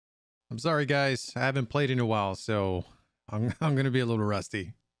I'm sorry, guys. I haven't played in a while, so I'm gonna be a little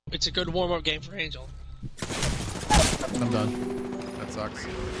rusty. It's a good warm-up game for Angel. I'm done. That sucks.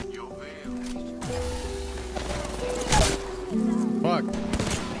 Fuck.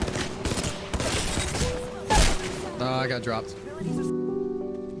 I got dropped.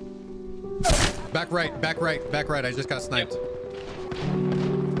 Back right, back right, back right. I just got sniped.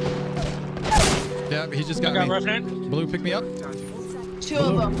 Yeah, he just got me. Revenant. Blue, pick me up. Two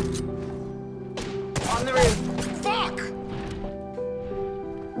of them. On the roof. Fuck!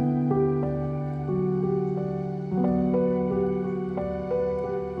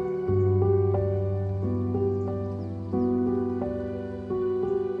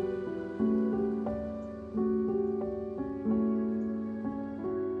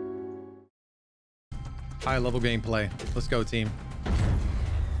 High level gameplay. Let's go, team.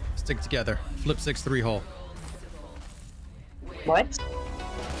 Stick together. Flip 6-3 hole. What?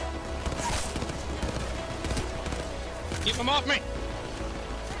 Keep him off me.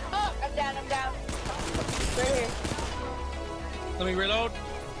 Oh, I'm down, I'm down. Right here. Let me reload.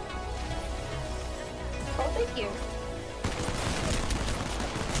 Oh, thank you.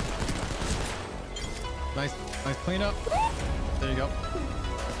 Nice cleanup. There you go.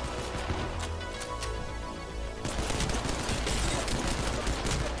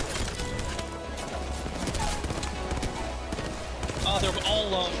 Oh, they're all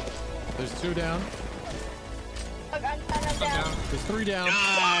alone. There's 2 down. Look, I'm down. There's 3 down.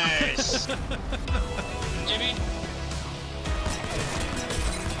 Nice. Jimmy.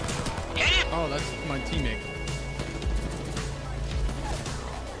 Get him. Oh, that's my teammate.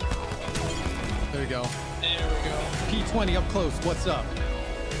 There you go. There we go. P20 up close. What's up?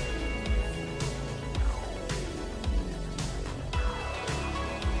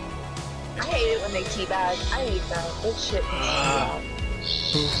 I hate it when they teabag. I hate that. This shit.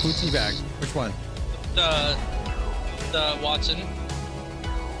 Who teabagged? Which one? The Watson.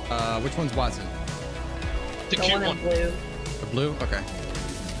 Which one's Watson? The The cute one in one. blue. The blue? Okay.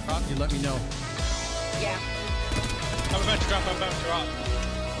 You let me know. Yeah. I'm about to drop.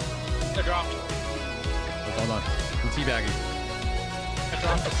 They're dropped. Hold on. I'm teabagging. I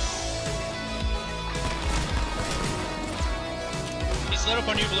dropped them. He's lit up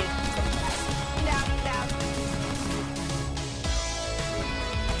on you, Blue. Down, down.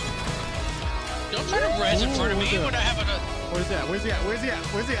 Don't try to res in front of me when I have a... Where's that? Where's he at? Where's he at?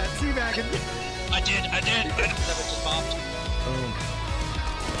 Where's he at? Teabagging. I did. That just popped. Boom.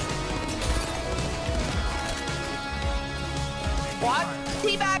 What?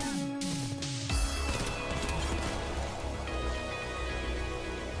 Teabag.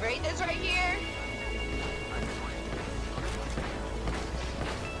 Right, this right here.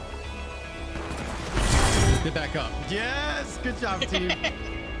 Get back up. Yes! Good job, team.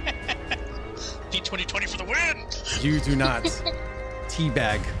 D2020 for the win! You do not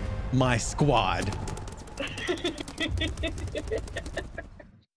teabag my squad.